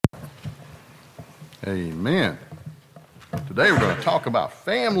Amen. Today we're going to talk about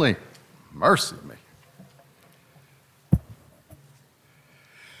family. Mercy me.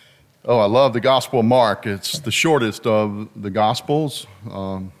 Oh, I love the Gospel of Mark. It's the shortest of the Gospels,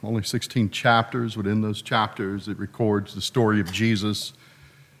 only 16 chapters. Within those chapters, it records the story of Jesus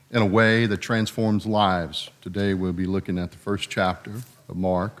in a way that transforms lives. Today we'll be looking at the first chapter of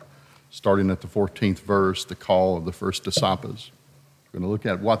Mark, starting at the 14th verse, the call of the first disciples. We're going to look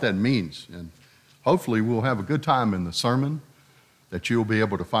at what that means, and hopefully we'll have a good time in the sermon, that you'll be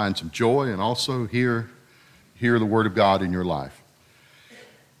able to find some joy and also hear the Word of God in your life.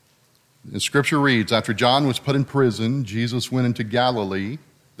 The Scripture reads, after John was put in prison, Jesus went into Galilee,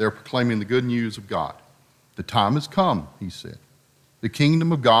 there proclaiming the good news of God. The time has come, he said. The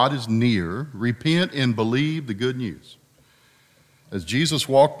kingdom of God is near. Repent and believe the good news. As Jesus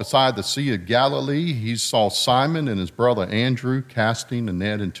walked beside the Sea of Galilee, he saw Simon and his brother Andrew casting a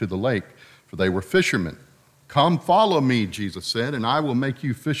net into the lake, for they were fishermen. Come, follow me, Jesus said, and I will make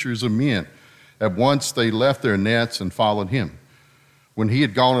you fishers of men. At once they left their nets and followed him. When he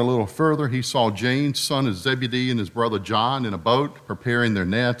had gone a little further, he saw James, son of Zebedee, and his brother John in a boat preparing their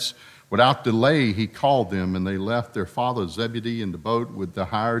nets. Without delay, he called them, and they left their father Zebedee in the boat with the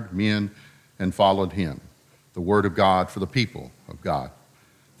hired men and followed him. The word of God for the people of God.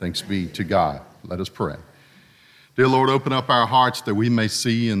 Thanks be to God. Let us pray. Dear Lord, open up our hearts that we may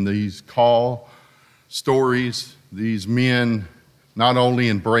see in these call stories, these men not only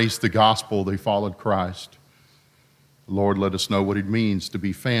embraced the gospel, they followed Christ. Lord, let us know what it means to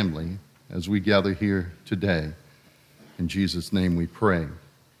be family as we gather here today. In Jesus' name we pray.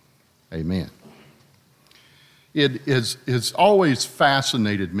 Amen. It has always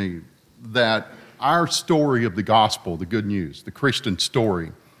fascinated me that our story of the gospel, the good news, the Christian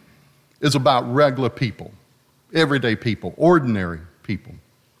story, is about regular people, everyday people, ordinary people.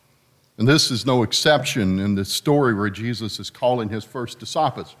 And this is no exception in this story where Jesus is calling his first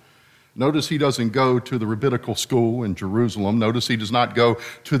disciples. Notice he doesn't go to the rabbinical school in Jerusalem. Notice he does not go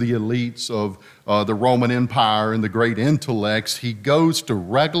to the elites of the Roman Empire and the great intellects. He goes to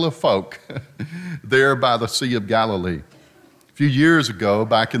regular folk there by the Sea of Galilee. A few years ago,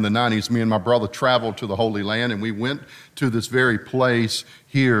 back in the 90s, me and my brother traveled to the Holy Land, and we went to this very place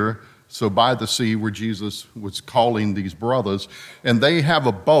here, so by the sea where Jesus was calling these brothers. And they have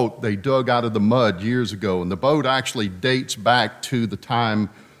a boat they dug out of the mud years ago, and the boat actually dates back to the time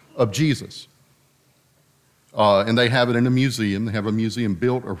of Jesus. And they have it in a museum. They have a museum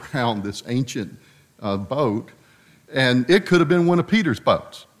built around this ancient boat. And it could have been one of Peter's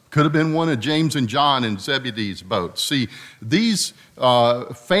boats. Could have been one of James and John and Zebedee's boats. See, these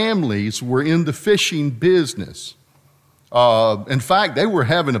families were in the fishing business. In fact, they were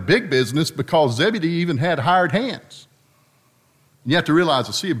having a big business because Zebedee even had hired hands. You have to realize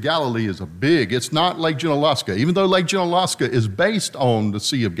the Sea of Galilee is it's not Lake Junaluska. Even though Lake Junaluska is based on the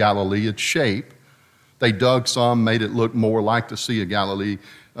Sea of Galilee, its shape, they dug some, made it look more like the Sea of Galilee.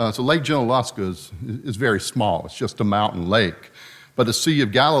 So Lake Junaluska is very small. It's just a mountain lake. But the Sea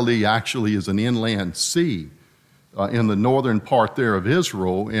of Galilee actually is an inland sea in the northern part there of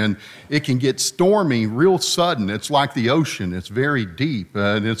Israel, and it can get stormy real sudden. It's like the ocean. It's very deep,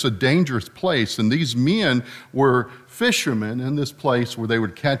 and it's a dangerous place. And these men were fishermen in this place where they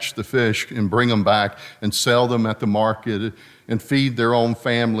would catch the fish and bring them back and sell them at the market and feed their own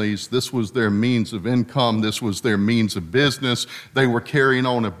families. This was their means of income. This was their means of business. They were carrying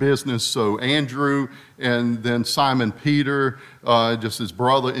on a business. So Andrew and then Simon Peter, just his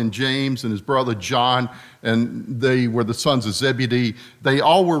brother, and James and his brother John, and they were the sons of Zebedee. They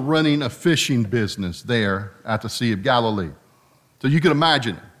all were running a fishing business there at the Sea of Galilee. So you can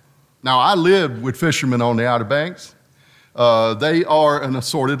imagine it. Now, I lived with fishermen on the Outer Banks. They are an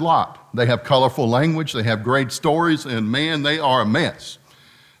assorted lot. They have colorful language. They have great stories. And, man, they are a mess.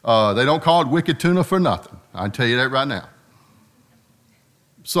 They don't call it wicked tuna for nothing. I tell you that right now.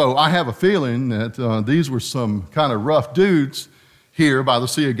 So I have a feeling that these were some kind of rough dudes here by the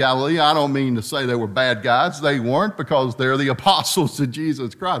Sea of Galilee. I don't mean to say they were bad guys. They weren't, because they're the apostles of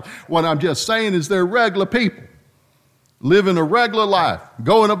Jesus Christ. What I'm just saying is they're regular people, living a regular life,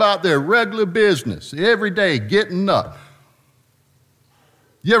 going about their regular business, every day getting up.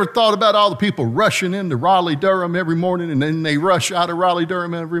 You ever thought about all the people rushing into Raleigh-Durham every morning, and then they rush out of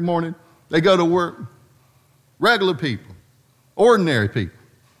Raleigh-Durham every morning? They go to work. Regular people, ordinary people.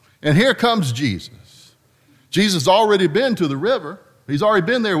 And here comes Jesus. Jesus has already been to the river. He's already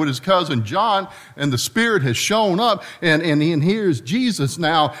been there with his cousin John, and the Spirit has shown up. And here's Jesus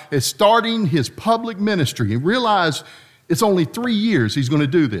now is starting his public ministry. And realize it's only 3 years he's going to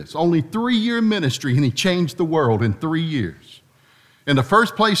do this. Only 3-year ministry, and he changed the world in 3 years. And the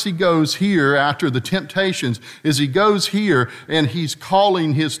first place he goes here after the temptations is he goes here and he's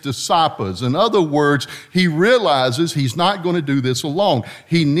calling his disciples. In other words, he realizes he's not going to do this alone.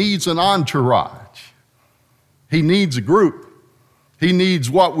 He needs an entourage. He needs a group. He needs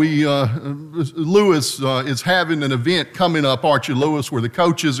what Lewis is having an event coming up, aren't you, Lewis, where the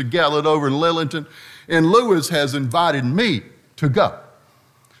coaches are gathered over in Lillington. And Lewis has invited me to go.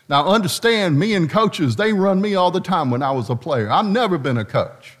 Now, understand, me and coaches, they run me all the time when I was a player. I've never been a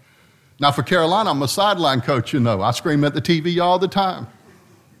coach. Now, for Carolina, I'm a sideline coach, you know. I scream at the TV all the time.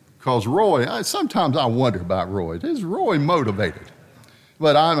 Because Roy, sometimes I wonder about Roy. Is Roy motivated?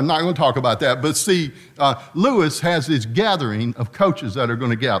 But I'm not going to talk about that. But see, Lewis has this gathering of coaches that are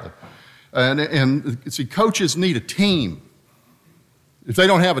going to gather. And see, coaches need a team. If they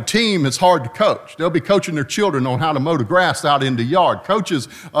don't have a team, it's hard to coach. They'll be coaching their children on how to mow the grass out in the yard. Coaches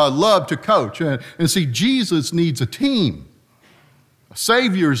love to coach. And see, Jesus needs a team.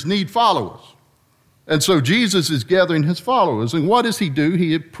 Saviors need followers. And so Jesus is gathering his followers. And what does he do?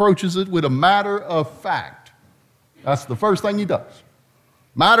 He approaches it with a matter of fact. That's the first thing he does.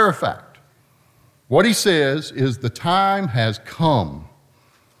 Matter of fact. What he says is the time has come.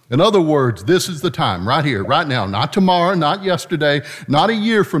 In other words, this is the time, right here, right now, not tomorrow, not yesterday, not a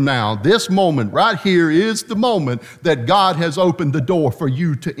year from now. This moment right here is the moment that God has opened the door for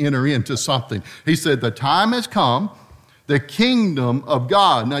you to enter into something. He said, the time has come, the kingdom of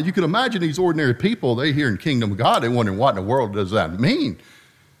God. Now, you can imagine these ordinary people, they hear in kingdom of God, they're wondering what in the world does that mean?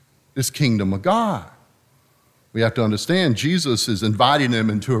 This kingdom of God. We have to understand Jesus is inviting them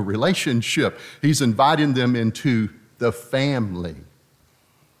into a relationship. He's inviting them into the family.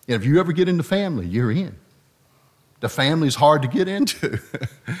 If you ever get into family, you're in. The family's hard to get into.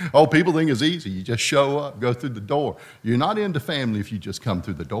 Oh, people think it's easy. You just show up, go through the door. You're not into family if you just come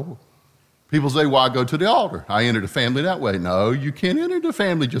through the door. People say, well, I go to the altar. I enter the family that way. No, you can't enter the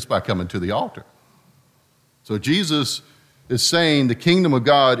family just by coming to the altar. So Jesus is saying the kingdom of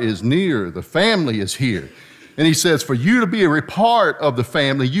God is near. The family is here. And he says, for you to be a part of the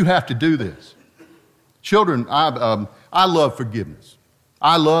family, you have to do this. Children, I love forgiveness.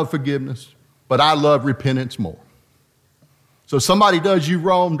 I love forgiveness, but I love repentance more. So if somebody does you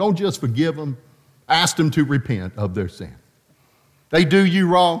wrong, don't just forgive them. Ask them to repent of their sin. They do you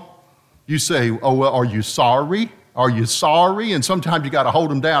wrong. You say, oh, well, are you sorry? Are you sorry? And sometimes you got to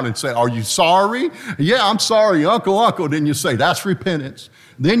hold them down and say, are you sorry? Yeah, I'm sorry, uncle. Then you say, that's repentance.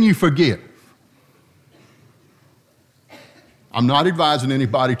 Then you forgive. I'm not advising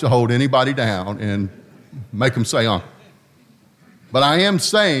anybody to hold anybody down and make them say, uncle. But I am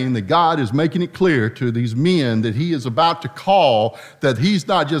saying that God is making it clear to these men that he is about to call, that he's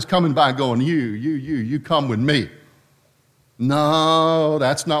not just coming by going, you come with me. No,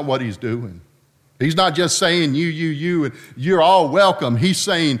 that's not what he's doing. He's not just saying you, and you're all welcome. He's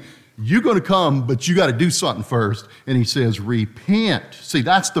saying, you're going to come, but you got to do something first. And he says, repent. See,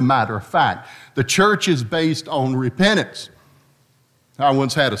 that's the matter of fact. The church is based on repentance. I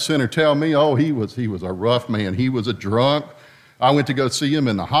once had a sinner tell me, oh, he was a rough man. He was a drunk. I went to go see him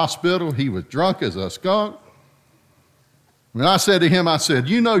in the hospital. He was drunk as a skunk. And I said to him, I said,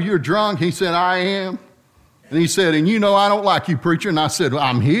 you know you're drunk? He said, I am. And he said, and you know I don't like you, preacher. And I said, well,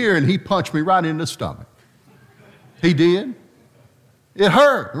 I'm here. And he punched me right in the stomach. He did. It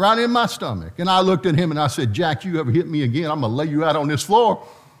hurt right in my stomach. And I looked at him and I said, Jack, you ever hit me again, I'm going to lay you out on this floor.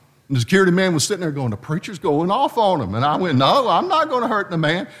 And the security man was sitting there going, the preacher's going off on him. And I went, no, I'm not going to hurt the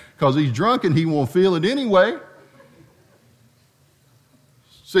man because he's drunk and he won't feel it anyway.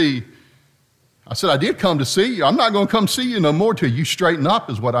 See, I said, I did come to see you. I'm not going to come see you no more till you straighten up,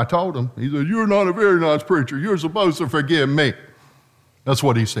 is what I told him. He said, you're not a very nice preacher. You're supposed to forgive me. That's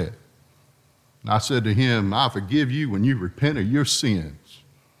what he said. And I said to him, I forgive you when you repent of your sins.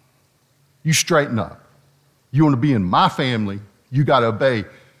 You straighten up. You want to be in my family, you got to obey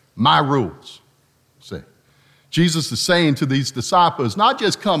my rules. See, Jesus is saying to these disciples, not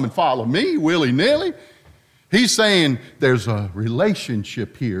just come and follow me willy-nilly. He's saying there's a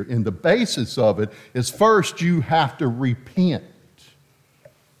relationship here, and the basis of it is first you have to repent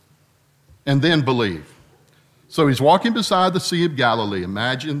and then believe. So he's walking beside the Sea of Galilee.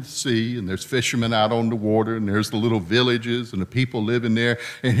 Imagine the sea, and there's fishermen out on the water, and there's the little villages and the people living there.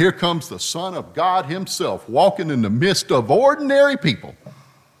 And here comes the Son of God himself walking in the midst of ordinary people.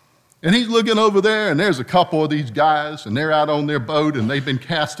 And he's looking over there, and there's a couple of these guys, and they're out on their boat, and they've been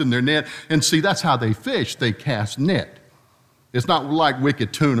casting their net. And see, that's how they fish. They cast net. It's not like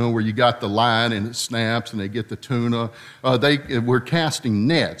wicked tuna where you got the line and it snaps and they get the tuna. They were casting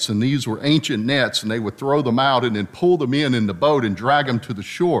nets, and these were ancient nets, and they would throw them out and then pull them in the boat and drag them to the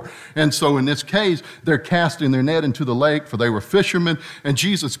shore. And so in this case, they're casting their net into the lake, for they were fishermen. And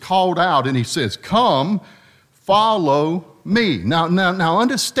Jesus called out and he says, "Come, follow me." Now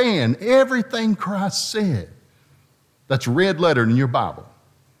understand everything Christ said that's red lettered in your Bible.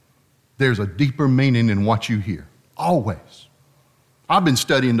 There's a deeper meaning in what you hear, always. I've been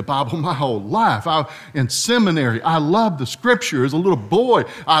studying the Bible my whole life. In seminary, I loved the Scripture. As a little boy,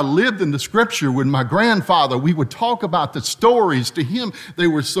 I lived in the Scripture with my grandfather. We would talk about the stories. To him, they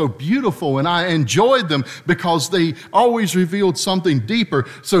were so beautiful, and I enjoyed them because they always revealed something deeper.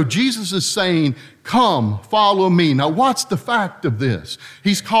 So Jesus is saying, "Come, follow me." Now, what's the fact of this?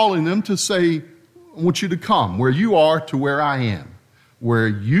 He's calling them to say, "I want you to come where you are to where I am, where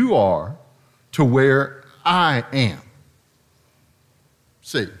you are to where I am."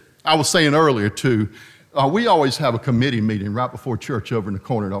 See, I was saying earlier too, we always have a committee meeting right before church over in the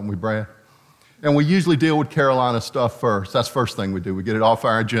corner, don't we, Brad? And we usually deal with Carolina stuff first. That's the first thing we do. We get it off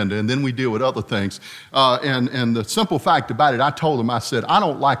our agenda, and then we deal with other things. And the simple fact about it, I told them, I said, I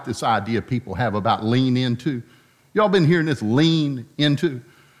don't like this idea people have about lean into. Y'all been hearing this lean into?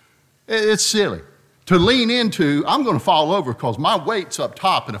 It's silly. To lean into, I'm going to fall over because my weight's up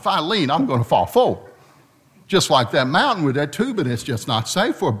top, and if I lean, I'm going to fall forward. Just like that mountain with that tube, and it's just not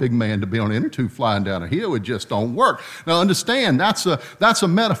safe for a big man to be on an inner tube flying down a hill. It just don't work. Now understand, that's a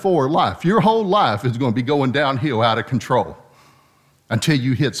metaphor of life. Your whole life is going to be going downhill out of control until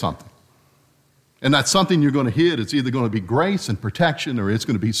you hit something. And that something you're going to hit is either going to be grace and protection, or it's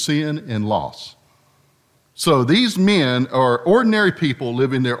going to be sin and loss. So these men are ordinary people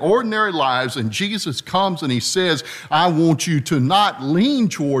living their ordinary lives, and Jesus comes and he says, "I want you to not lean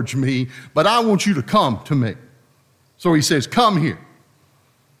towards me, but I want you to come to me." So he says, "Come here."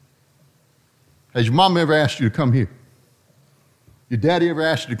 Has your mom ever asked you to come here? Your daddy ever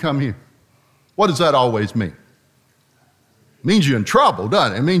asked you to come here? What does that always mean? It means you're in trouble,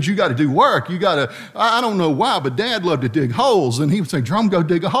 doesn't it? It means you got to do work. You got to, I don't know why, but Dad loved to dig holes. And he would say, "Jerome, go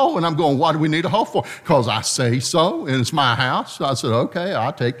dig a hole." And I'm going, "What do we need a hole for?" "Because I say so, and it's my house." So I said, "Okay,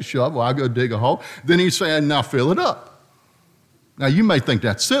 I'll take the shovel. I'll go dig a hole." Then he said, "Now fill it up." Now you may think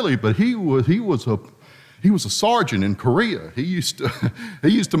that's silly, but he was a sergeant in Korea. He used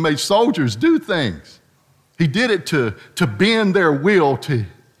to make soldiers do things. He did it to bend their will to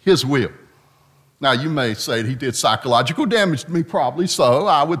his will. Now, you may say he did psychological damage to me. Probably so.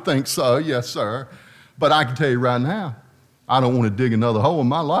 I would think so. Yes, sir. But I can tell you right now, I don't want to dig another hole in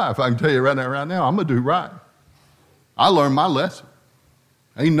my life. I can tell you right now, I'm going to do right. I learned my lesson.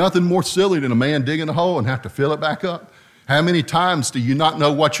 Ain't nothing more silly than a man digging a hole and have to fill it back up. How many times do you not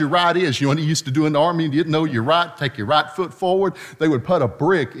know what your right is? You know what you used to do in the army? You didn't know your right. Take your right foot forward. They would put a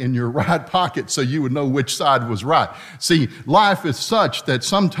brick in your right pocket so you would know which side was right. See, life is such that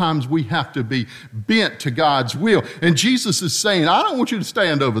sometimes we have to be bent to God's will. And Jesus is saying, "I don't want you to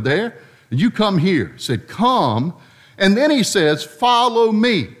stand over there. You come here." He said, "Come." And then he says, "Follow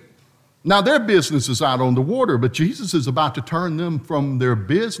me." Now, their business is out on the water, but Jesus is about to turn them from their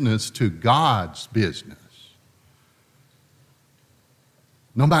business to God's business.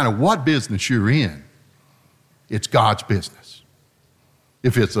 No matter what business you're in, it's God's business.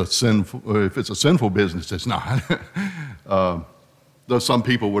 If it's a sinful business, it's not. Though some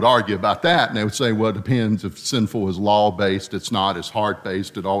people would argue about that, and they would say, well, it depends. If sinful is law-based, it's not. It's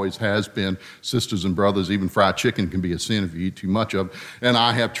heart-based. It always has been. Sisters and brothers, even fried chicken can be a sin if you eat too much of it. And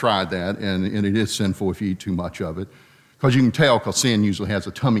I have tried that, and it is sinful if you eat too much of it. Because you can tell, because sin usually has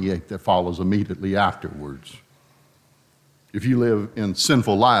a tummy ache that follows immediately afterwards. If you live in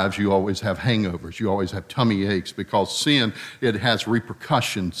sinful lives, you always have hangovers. You always have tummy aches because sin, it has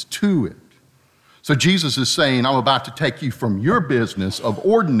repercussions to it. So Jesus is saying, I'm about to take you from your business of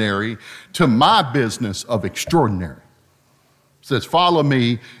ordinary to my business of extraordinary. He says, "Follow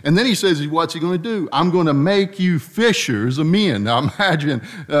me." And then he says, what's he going to do? "I'm going to make you fishers of men." Now imagine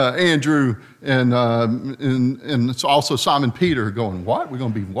Andrew and it's also Simon Peter going, "What? We're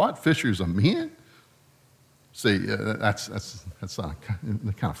going to be what? Fishers of men?" See, that's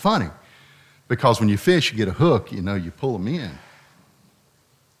kind of funny, because when you fish, you get a hook, you pull them in.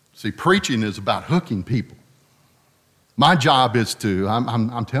 See, preaching is about hooking people. My job is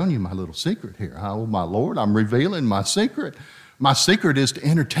I'm telling you my little secret here. Oh, my Lord, I'm revealing my secret. My secret is to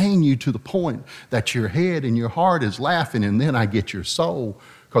entertain you to the point that your head and your heart is laughing, and then I get your soul,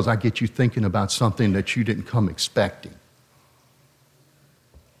 because I get you thinking about something that you didn't come expecting.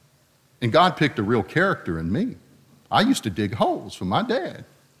 And God picked a real character in me. I used to dig holes for my dad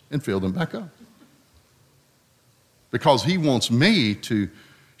and fill them back up. because he wants me to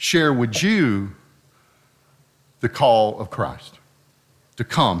share with you the call of Christ to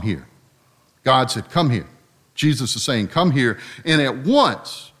come here. God said, come here. Jesus is saying, come here. And at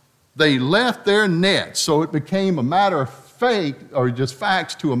once, they left their nets. So it became a matter of faith, or just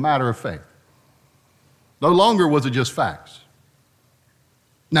facts, to a matter of faith. No longer was it just facts.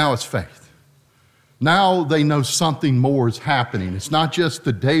 Now it's faith. Now they know something more is happening. It's not just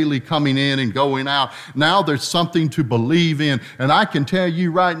the daily coming in and going out. Now there's something to believe in. And I can tell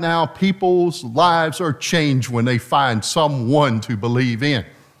you right now, people's lives are changed when they find someone to believe in.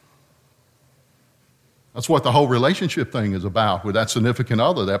 That's what the whole relationship thing is about, with that significant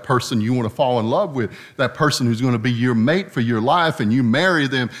other, that person you want to fall in love with, that person who's going to be your mate for your life, and you marry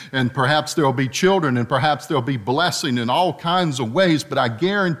them, and perhaps there'll be children, and perhaps there'll be blessing in all kinds of ways. But I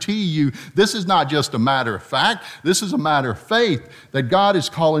guarantee you, this is not just a matter of fact. This is a matter of faith, that God is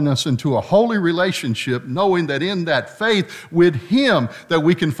calling us into a holy relationship, knowing that in that faith with Him that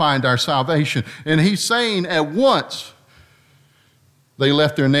we can find our salvation. And He's saying at once, they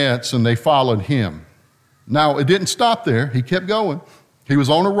left their nets and they followed Him. Now, it didn't stop there. He kept going. He was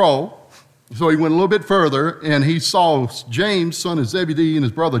on a roll. So he went a little bit further, and he saw James, son of Zebedee, and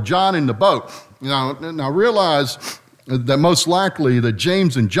his brother John in the boat. Now realize that most likely that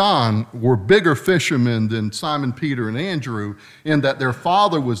James and John were bigger fishermen than Simon, Peter, and Andrew, in that their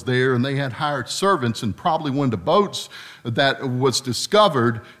father was there, and they had hired servants, and probably one of the boats that was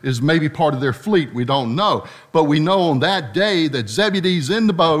discovered is maybe part of their fleet. We don't know. But we know on that day that Zebedee's in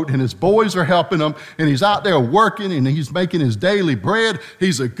the boat and his boys are helping him, and he's out there working and he's making his daily bread.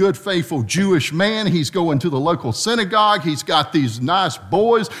 He's a good, faithful Jewish man. He's going to the local synagogue. He's got these nice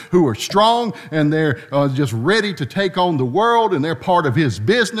boys who are strong, and they're just ready to take on the world, and they're part of his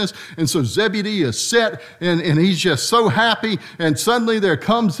business. And so Zebedee is set, and he's just so happy. And suddenly there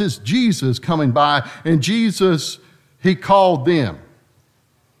comes this Jesus coming by, and Jesus, He called them.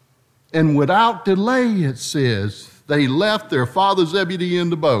 And without delay, it says, they left their father Zebedee in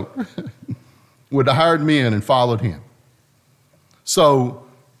the boat with the hired men and followed him. So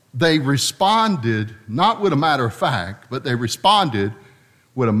they responded not with a matter of fact, but they responded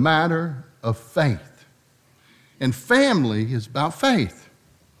with a matter of faith. And family is about faith.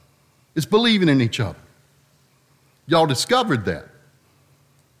 It's believing in each other. Y'all discovered that.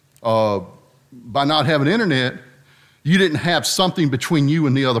 By not having internet, you didn't have something between you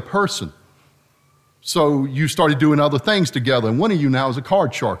and the other person. So you started doing other things together. And one of you now is a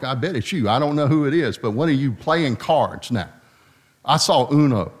card shark. I bet it's you. I don't know who it is, but one of you playing cards now. I saw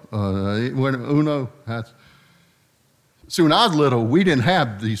Uno. See, when I was little, we didn't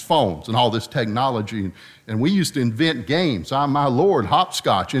have these phones and all this technology, and we used to invent games. My Lord,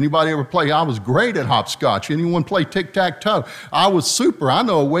 hopscotch. Anybody ever play? I was great at hopscotch. Anyone play tic-tac-toe? I was super. I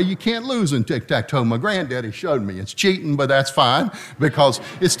know a way you can't lose in tic-tac-toe. My granddaddy showed me. It's cheating, but that's fine because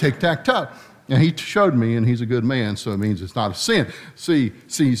it's tic-tac-toe. And he showed me, and he's a good man, so it means it's not a sin.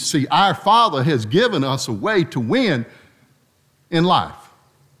 See, our Father has given us a way to win in life.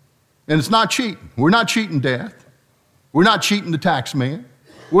 And it's not cheating. We're not cheating death. We're not cheating the tax man.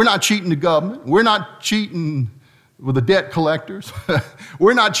 We're not cheating the government. We're not cheating with the debt collectors.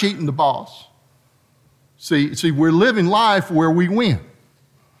 We're not cheating the boss. See, we're living life where we win.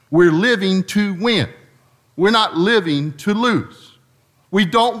 We're living to win. We're not living to lose. We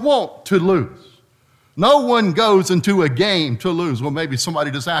don't want to lose. No one goes into a game to lose. Well, maybe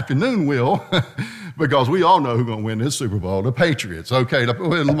somebody this afternoon will, because we all know who's going to win this Super Bowl, the Patriots. Okay,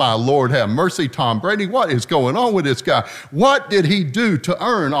 my Lord have mercy, Tom Brady. What is going on with this guy? What did he do to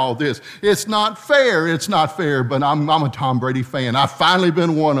earn all this? It's not fair. It's not fair, but I'm a Tom Brady fan. I've finally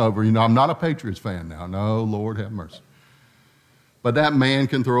been won over. I'm not a Patriots fan now. No, Lord have mercy. But that man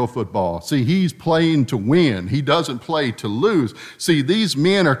can throw a football. See, he's playing to win. He doesn't play to lose. See, these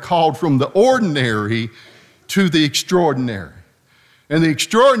men are called from the ordinary to the extraordinary. And the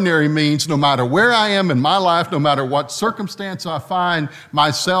extraordinary means no matter where I am in my life, no matter what circumstance I find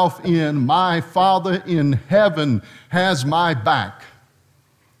myself in, my Father in heaven has my back.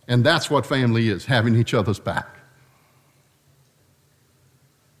 And that's what family is, having each other's back.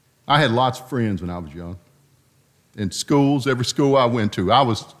 I had lots of friends when I was young. In schools, every school I went to. I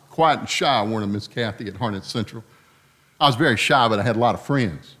was quiet and shy. I went to Miss Kathy at Harnett Central. I was very shy, but I had a lot of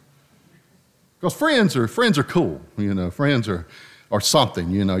friends. Because friends are cool. Friends are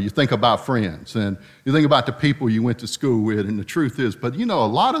something. You think about friends, and you think about the people you went to school with, and the truth is, but a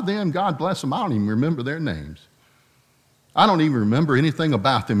lot of them, God bless them, I don't even remember their names. I don't even remember anything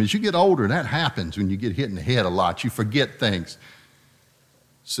about them. As you get older, that happens when you get hit in the head a lot. You forget things.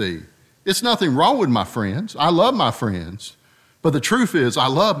 See, it's nothing wrong with my friends. I love my friends. But the truth is, I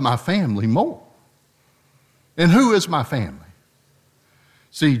love my family more. And who is my family?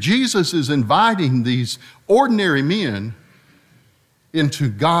 See, Jesus is inviting these ordinary men into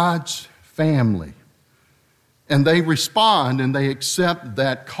God's family. And they respond and they accept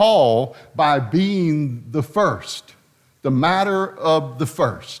that call by being the first, the matter of the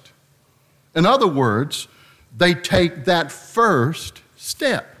first. In other words, they take that first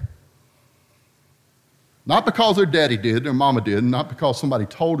step. Not because their daddy did, their mama did, and not because somebody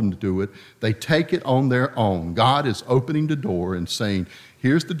told them to do it. They take it on their own. God is opening the door and saying,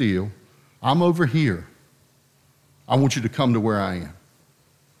 here's the deal. I'm over here. I want you to come to where I am.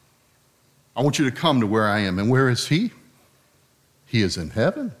 I want you to come to where I am. And where is he? He is in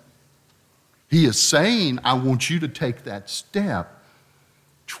heaven. He is saying, I want you to take that step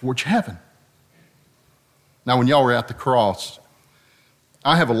towards heaven. Now, when y'all were at the cross,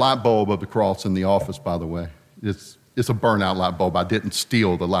 I have a light bulb of the cross in the office, by the way. It's a burnout light bulb. I didn't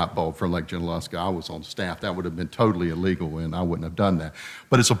steal the light bulb from Lake Junaluska. I was on staff. That would have been totally illegal, and I wouldn't have done that.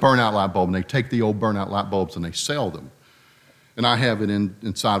 But it's a burnout light bulb, and they take the old burnout light bulbs and they sell them. And I have it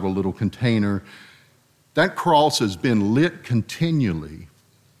inside of a little container. That cross has been lit continually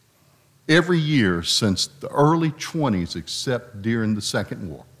every year since the early 20s, except during the Second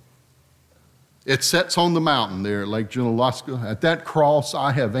War. It sits on the mountain there at Lake Junaluska. At that cross,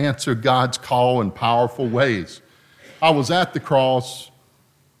 I have answered God's call in powerful ways. I was at the cross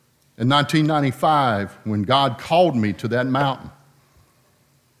in 1995 when God called me to that mountain.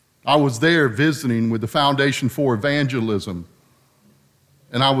 I was there visiting with the Foundation for Evangelism,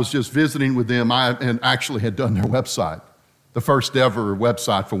 and I was just visiting with them. And actually had done their website, the first ever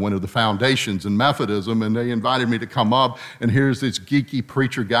website for one of the foundations in Methodism, and they invited me to come up, and here's this geeky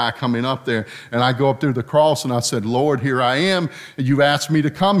preacher guy coming up there, and I go up through the cross, and I said, Lord, here I am, and you asked me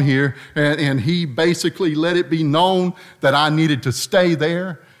to come here, and he basically let it be known that I needed to stay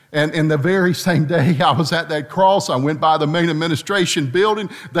there. And the very same day I was at that cross, I went by the main administration building.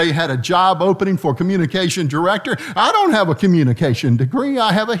 They had a job opening for communication director. I don't have a communication degree.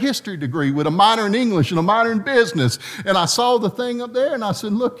 I have a history degree with a minor in English and a minor in business. And I saw the thing up there, and I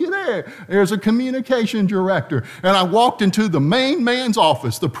said, looky there. There's a communication director. And I walked into the main man's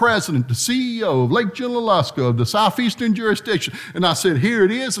office, the president, the CEO of Lake Junaluska, of the Southeastern jurisdiction. And I said, here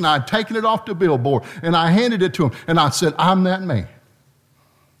it is. And I'd taken it off the billboard, and I handed it to him. And I said, I'm that man.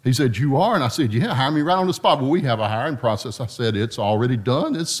 He said, you are? And I said, yeah, hire me right on the spot. Well, we have a hiring process. I said, it's already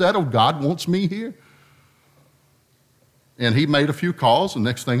done. It's settled. God wants me here. And he made a few calls, and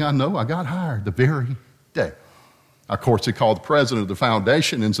next thing I know, I got hired the very day. Of course, he called the president of the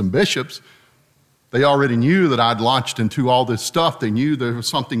foundation and some bishops. They already knew that I'd launched into all this stuff. They knew there was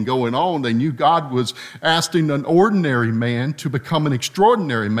something going on. They knew God was asking an ordinary man to become an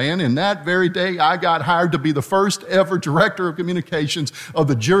extraordinary man. And that very day, I got hired to be the first ever director of communications of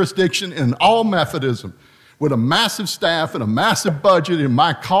the jurisdiction in all Methodism, with a massive staff and a massive budget. And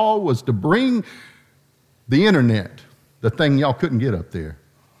my call was to bring the internet, the thing y'all couldn't get up there,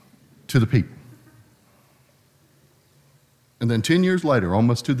 to the people. And then 10 years later,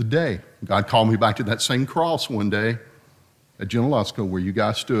 almost to the day, God called me back to that same cross one day at Junaluska where you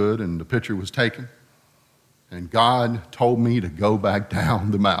guys stood and the picture was taken. And God told me to go back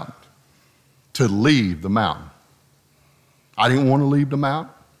down the mountain, to leave the mountain. I didn't want to leave the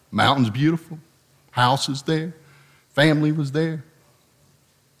mountain. Mountain's beautiful. House is there. Family was there.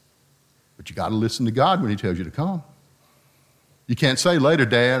 But you got to listen to God when he tells you to come. You can't say later,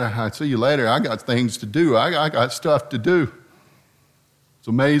 Dad, I'll see you later. I got things to do. I got stuff to do. It's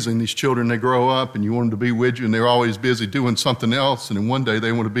amazing, these children, they grow up and you want them to be with you and they're always busy doing something else, and then one day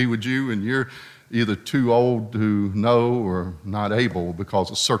they want to be with you and you're either too old to know or not able because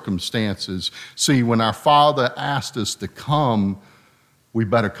of circumstances. See, when our Father asked us to come, we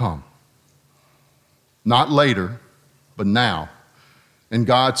better come. Not later, but now. And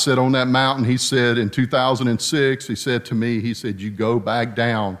God said on that mountain, he said in 2006, he said to me, he said, you go back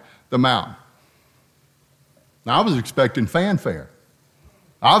down the mountain. Now, I was expecting fanfare.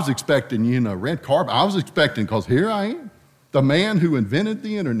 I was expecting, red carpet. I was expecting, because here I am, the man who invented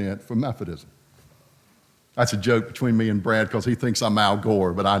the internet for Methodism. That's a joke between me and Brad because he thinks I'm Al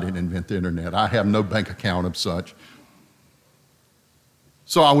Gore, but I didn't invent the internet. I have no bank account of such.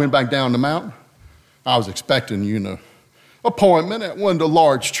 So I went back down the mountain. I was expecting, appointment at one of the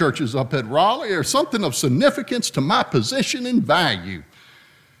large churches up at Raleigh or something of significance to my position and value.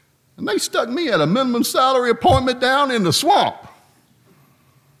 And they stuck me at a minimum salary appointment down in the swamp.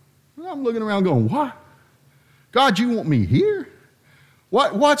 And I'm looking around going, what? God, you want me here?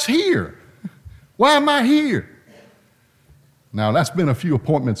 What's here? Why am I here? Now, that's been a few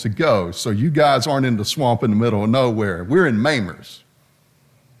appointments ago, so you guys aren't in the swamp in the middle of nowhere. We're in Mamers.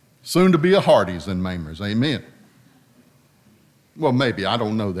 Soon to be a Hardee's in Mamers, amen. Well, maybe. I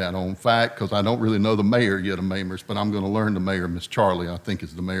don't know that on fact because I don't really know the mayor yet of Mamers, but I'm going to learn the mayor. Miss Charlie, I think,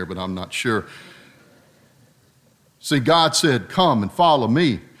 is the mayor, but I'm not sure. See, God said, come and follow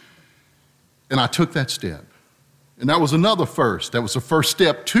me. And I took that step. And that was another first. That was the first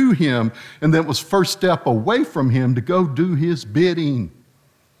step to him, and that was first step away from him to go do his bidding.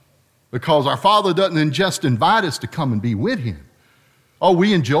 Because our Father doesn't just invite us to come and be with him. Oh,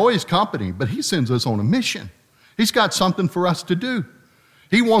 we enjoy his company, but he sends us on a mission. He's got something for us to do.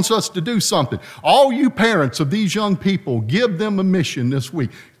 He wants us to do something. All you parents of these young people, give them a mission this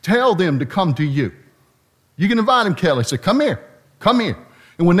week. Tell them to come to you. You can invite them, Kelly. Say, come here, come here.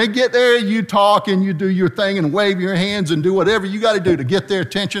 And when they get there, you talk and you do your thing and wave your hands and do whatever you got to do to get their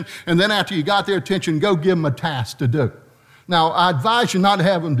attention. And then after you got their attention, go give them a task to do. Now, I advise you not to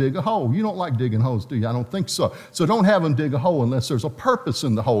have them dig a hole. You don't like digging holes, do you? I don't think so. So don't have them dig a hole unless there's a purpose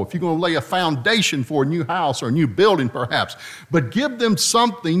in the hole. If you're going to lay a foundation for a new house or a new building, perhaps. But give them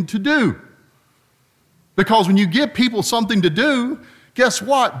something to do. Because when you give people something to do, guess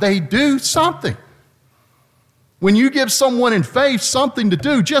what? They do something. When you give someone in faith something to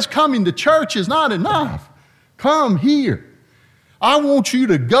do, just coming to church is not enough. Come here. I want you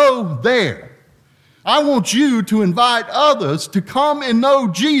to go there. I want you to invite others to come and know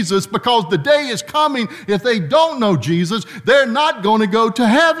Jesus, because the day is coming, if they don't know Jesus, they're not going to go to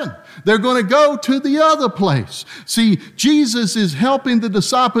heaven. They're going to go to the other place. See, Jesus is helping the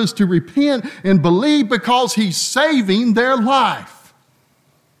disciples to repent and believe because he's saving their life.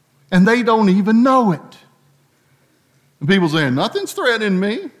 And they don't even know it. And people saying, nothing's threatening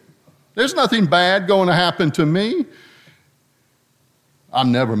me. There's nothing bad going to happen to me. I've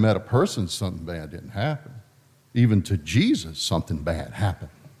never met a person something bad didn't happen. Even to Jesus, something bad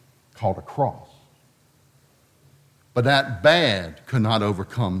happened, called a cross. But that bad could not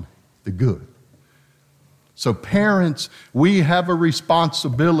overcome the good. So parents, we have a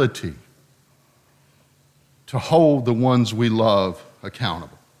responsibility to hold the ones we love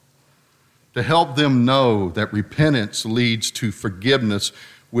accountable, to help them know that repentance leads to forgiveness,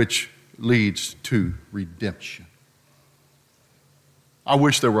 which leads to redemption. I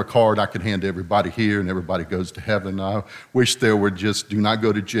wish there were a card I could hand to everybody here and everybody goes to heaven. I wish there were just do not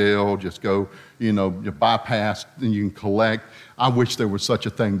go to jail, just go, you bypass and you can collect. I wish there was such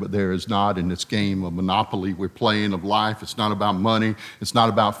a thing, but there is not in this game of Monopoly we're playing of life. It's not about money. It's not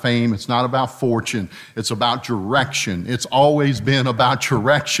about fame. It's not about fortune. It's about direction. It's always been about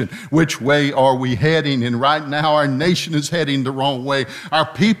direction. Which way are we heading? And right now our nation is heading the wrong way.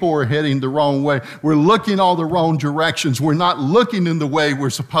 Our people are heading the wrong way. We're looking all the wrong directions. We're not looking in the way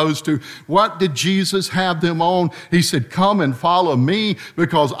we're supposed to. What did Jesus have them on? He said, come and follow me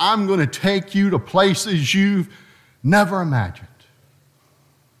because I'm going to take you to places you've never imagined.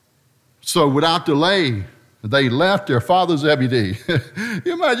 So without delay, they left their father Zebedee.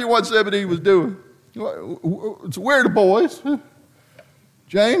 You imagine what Zebedee was doing? Where are the boys?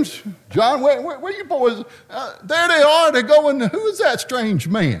 James, John, where are you boys? There they are. They're going, who is that strange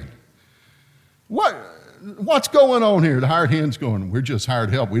man? What's going on here? The hired hand's going, we're just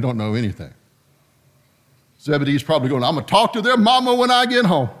hired help. We don't know anything. Zebedee's probably going, I'm going to talk to their mama when I get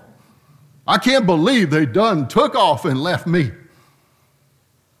home. I can't believe they done took off and left me.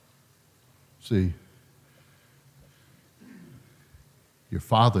 See, your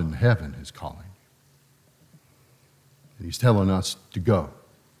Father in heaven is calling you. And he's telling us to go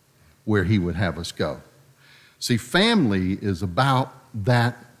where he would have us go. See, family is about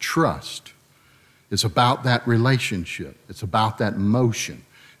that trust. It's about that relationship. It's about that emotion.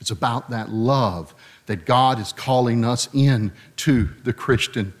 It's about that love that God is calling us into the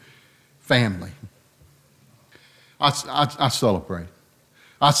Christian family. I celebrate.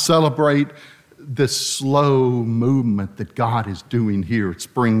 I celebrate this slow movement that God is doing here at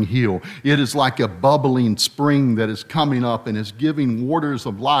Spring Hill. It is like a bubbling spring that is coming up and is giving waters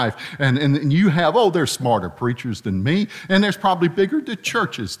of life. And you have, there's smarter preachers than me, and there's probably bigger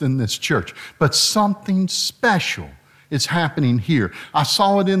churches than this church. But something special is happening here. I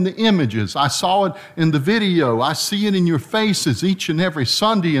saw it in the images. I saw it in the video. I see it in your faces each and every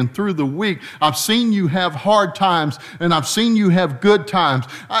Sunday and through the week. I've seen you have hard times, and I've seen you have good times.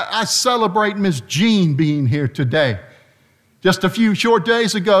 I celebrate Miss Jean being here today. Just a few short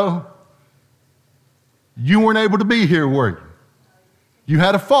days ago, you weren't able to be here, were you? You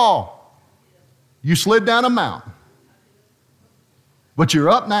had a fall. You slid down a mountain. But you're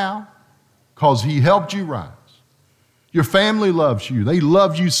up now because he helped you rise. Your family loves you. They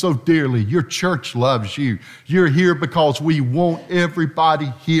love you so dearly. Your church loves you. You're here because we want everybody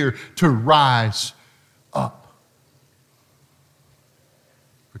here to rise up.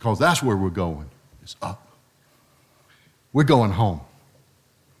 because that's where we're going, is up. We're going home,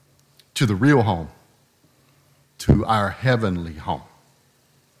 to the real home, to our heavenly home.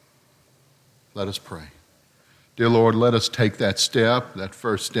 Let us pray. Dear Lord, let us take that step, that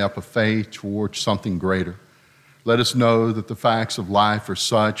first step of faith towards something greater. Let us know that the facts of life are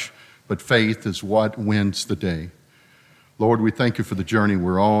such, but faith is what wins the day. Lord, we thank you for the journey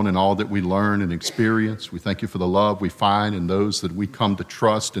we're on and all that we learn and experience. We thank you for the love we find in those that we come to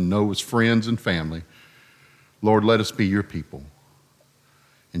trust and know as friends and family. Lord, let us be your people.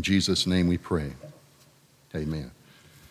 In Jesus' name we pray. Amen.